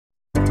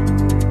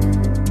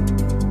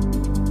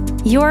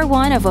You're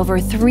one of over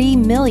 3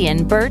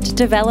 million BIRT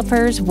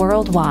developers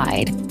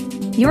worldwide.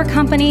 Your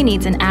company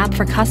needs an app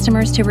for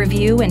customers to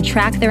review and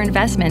track their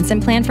investments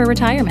and plan for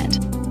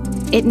retirement.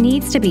 It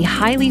needs to be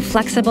highly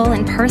flexible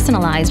and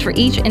personalized for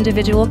each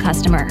individual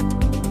customer.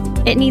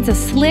 It needs a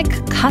slick,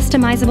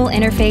 customizable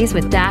interface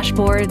with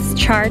dashboards,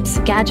 charts,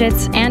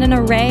 gadgets, and an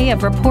array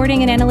of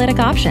reporting and analytic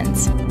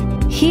options.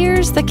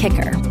 Here's the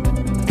kicker.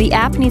 The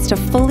app needs to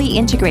fully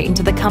integrate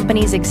into the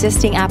company's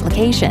existing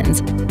applications,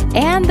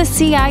 and the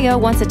CIO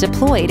wants it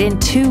deployed in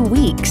 2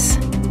 weeks.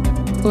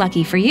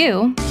 Lucky for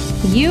you,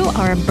 you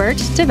are a BIRT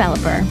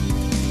developer.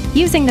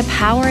 Using the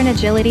power and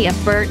agility of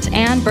BIRT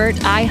and BIRT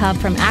iHub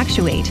from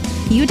Actuate,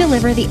 you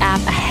deliver the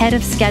app ahead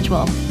of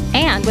schedule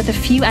and with a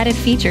few added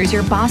features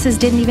your bosses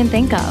didn't even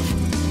think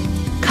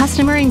of.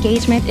 Customer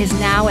engagement is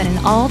now at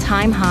an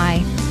all-time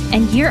high,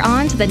 and you're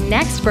on to the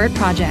next BIRT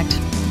project,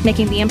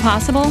 making the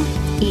impossible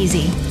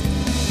easy.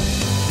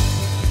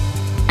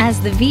 As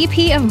the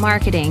VP of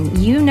Marketing,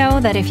 you know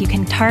that if you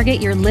can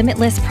target your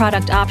limitless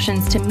product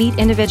options to meet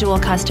individual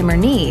customer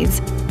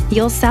needs,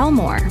 you'll sell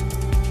more.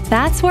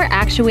 That's where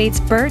Actuate's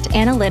BIRT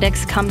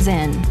Analytics comes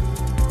in.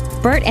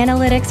 BIRT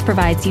Analytics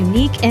provides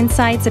unique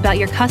insights about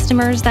your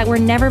customers that were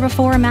never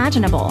before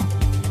imaginable.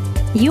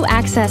 You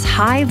access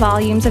high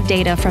volumes of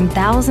data from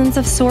thousands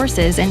of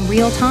sources in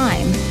real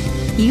time.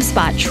 You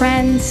spot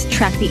trends,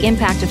 track the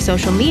impact of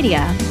social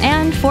media,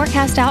 and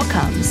forecast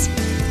outcomes.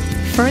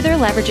 Further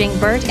leveraging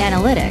BIRT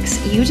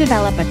Analytics, you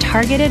develop a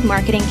targeted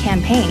marketing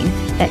campaign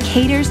that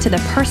caters to the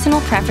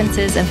personal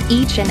preferences of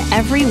each and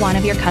every one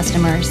of your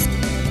customers.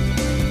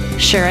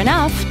 Sure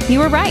enough, you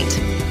were right.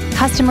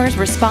 Customers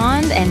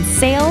respond and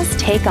sales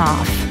take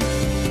off.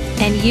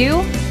 And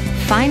you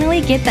finally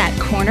get that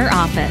corner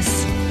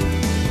office,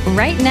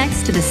 right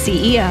next to the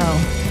CEO.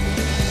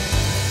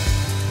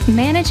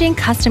 Managing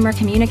customer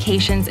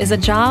communications is a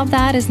job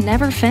that is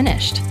never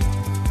finished.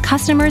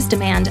 Customers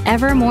demand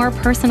ever more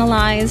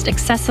personalized,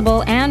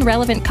 accessible, and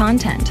relevant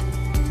content.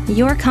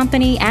 Your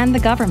company and the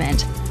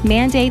government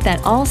mandate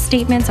that all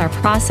statements are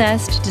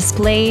processed,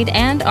 displayed,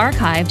 and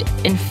archived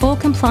in full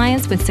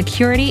compliance with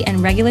security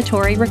and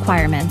regulatory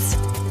requirements.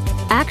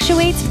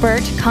 Actuate's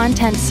BIRT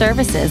Content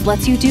Services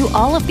lets you do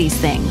all of these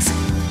things,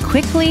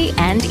 quickly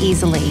and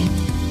easily.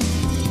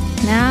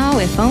 Now,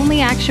 if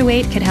only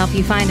Actuate could help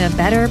you find a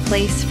better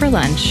place for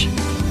lunch.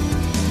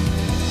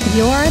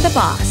 You're the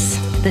boss,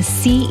 the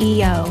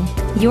CEO.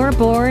 Your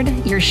board,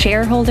 your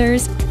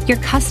shareholders, your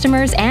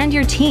customers, and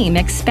your team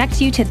expect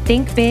you to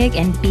think big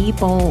and be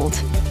bold.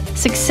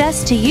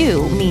 Success to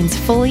you means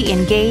fully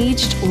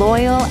engaged,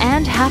 loyal,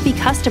 and happy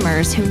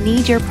customers who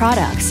need your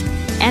products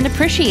and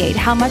appreciate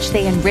how much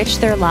they enrich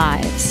their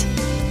lives.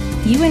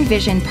 You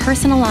envision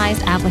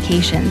personalized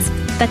applications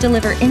that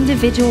deliver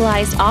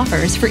individualized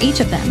offers for each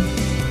of them.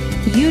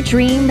 You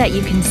dream that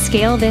you can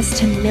scale this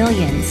to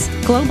millions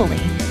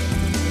globally.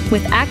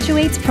 With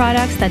Actuate's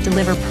products that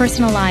deliver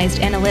personalized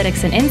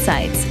analytics and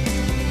insights,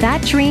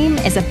 that dream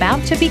is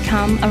about to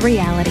become a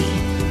reality.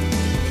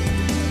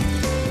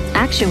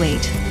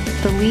 Actuate,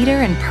 the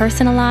leader in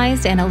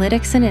personalized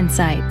analytics and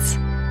insights.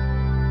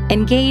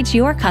 Engage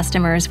your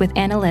customers with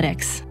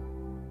analytics.